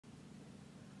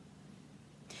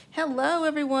Hello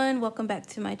everyone, welcome back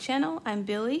to my channel. I'm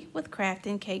Billy with Craft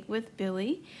and Cake with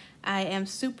Billy. I am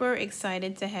super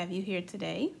excited to have you here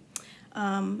today.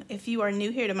 If you are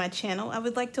new here to my channel, I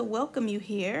would like to welcome you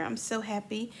here. I'm so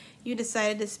happy you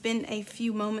decided to spend a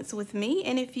few moments with me,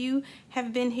 and if you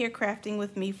have been here crafting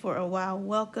with me for a while,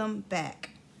 welcome back.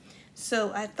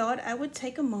 So I thought I would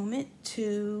take a moment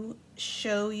to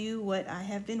show you what I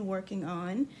have been working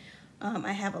on.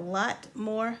 I have a lot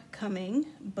more coming,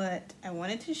 but I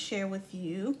wanted to share with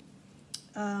you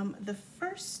the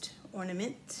first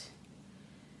ornament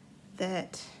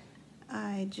that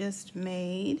I just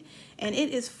made, and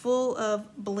it is full of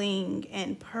bling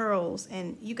and pearls,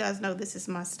 and you guys know this is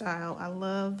my style. I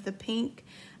love the pink,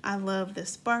 I love the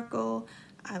sparkle,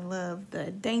 I love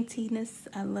the daintiness,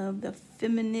 I love the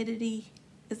femininity.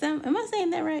 Am I saying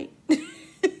that right?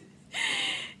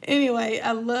 Anyway,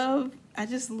 I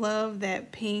just love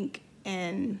that pink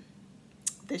and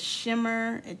the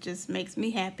shimmer. It just makes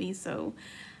me happy. So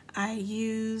I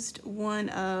used one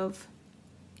of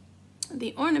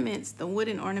the ornaments, the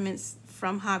wooden ornaments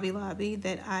from Hobby Lobby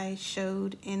that I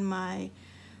showed in my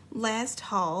last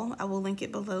haul. I will link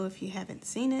it below if you haven't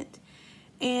seen it.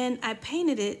 And I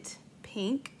painted it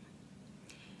pink,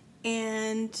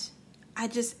 and I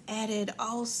just added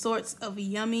all sorts of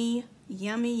yummy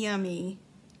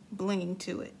bling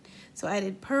to it. So I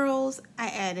added pearls, I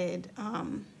added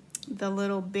the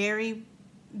little berry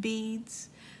beads,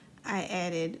 I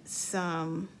added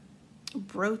some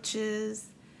brooches,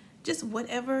 just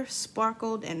whatever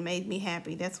sparkled and made me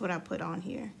happy. That's what I put on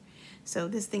here. So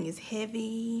this thing is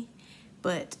heavy,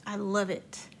 but I love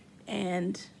it.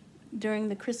 And during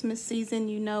the Christmas season,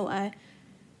 you know,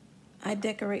 I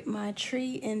decorate my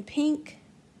tree in pink,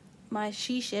 my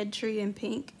she shed tree in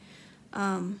pink.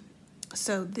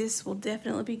 So this will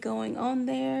definitely be going on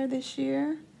there this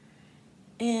year.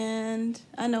 And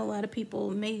I know a lot of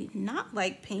people may not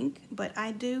like pink, but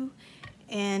I do.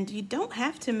 And you don't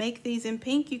have to make these in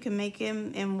pink. You can make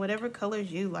them in whatever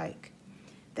colors you like.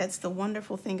 That's the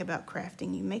wonderful thing about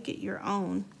crafting. You make it your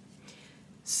own.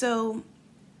 So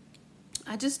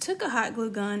I just took a hot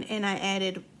glue gun and I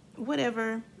added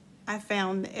whatever I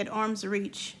found at arm's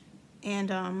reach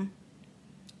and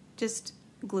just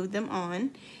glued them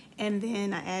on. And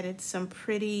then I added some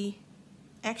pretty,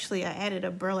 actually I added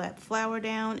a burlap flower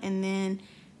down and then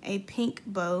a pink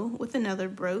bow with another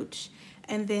brooch.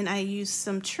 And then I used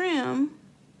some trim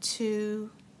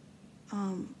to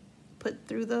put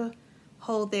through the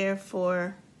hole there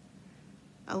for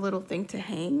a little thing to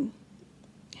hang,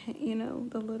 you know,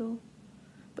 the little.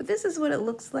 But this is what it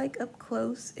looks like up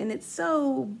close, and it's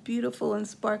so beautiful and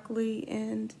sparkly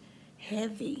and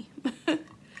heavy.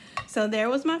 So there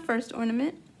was my first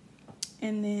ornament.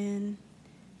 And then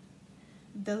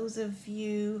those of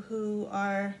you who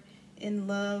are in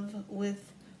love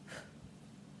with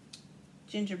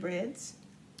gingerbreads,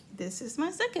 this is my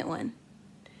second one.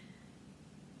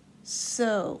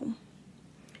 So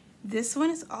this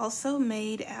one is also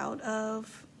made out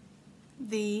of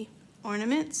the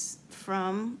ornaments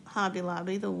from Hobby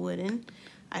Lobby, the wooden.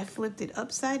 I flipped it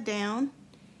upside down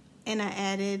and I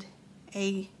added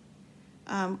a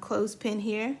clothespin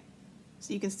here.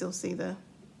 So you can still see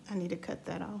I need to cut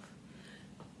that off.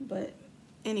 But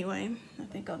anyway, I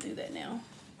think I'll do that now.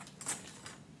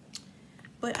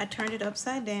 But I turned it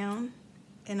upside down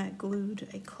and I glued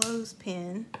a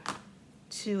clothespin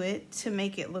to it to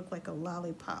make it look like a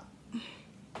lollipop.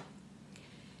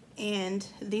 And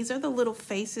these are the little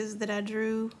faces that I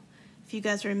drew. If you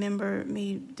guys remember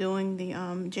me doing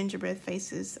the gingerbread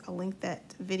faces, I'll link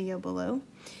that video below.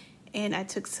 And I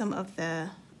took some of the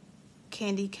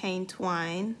candy cane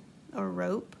twine or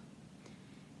rope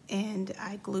and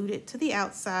I glued it to the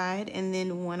outside and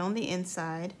then one on the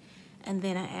inside, and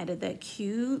then I added that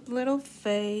cute little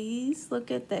face.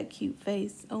 Look at that cute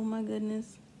face, oh my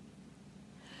goodness.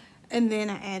 And then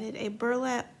I added a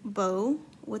burlap bow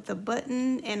with a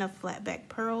button and a flat back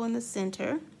pearl in the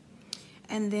center,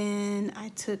 and then I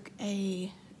took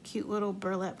a cute little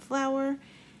burlap flower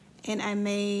and I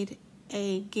made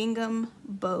a gingham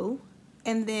bow.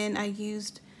 And then I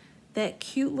used that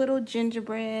cute little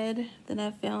gingerbread that I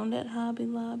found at Hobby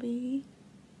Lobby.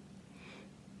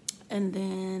 And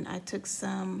then I took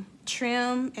some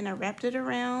trim and I wrapped it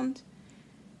around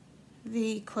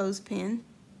the clothespin.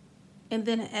 And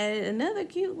then I added another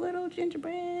cute little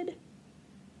gingerbread.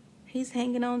 He's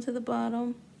hanging on to the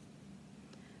bottom.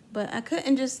 But I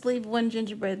couldn't just leave one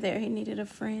gingerbread there. He needed a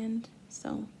friend.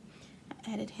 So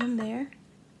I added him there.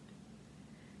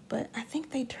 But I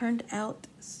think they turned out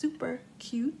super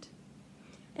cute.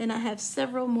 And I have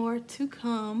several more to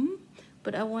come,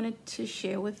 but I wanted to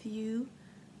share with you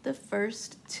the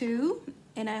first two,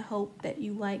 and I hope that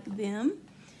you like them.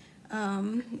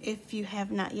 If you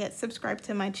have not yet subscribed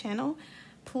to my channel,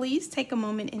 please take a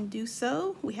moment and do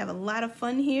so. We have a lot of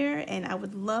fun here, and I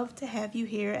would love to have you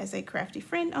here as a crafty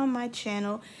friend on my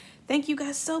channel. Thank you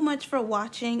guys so much for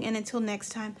watching, and until next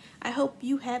time, I hope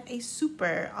you have a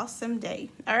super awesome day.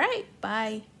 All right,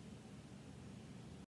 bye.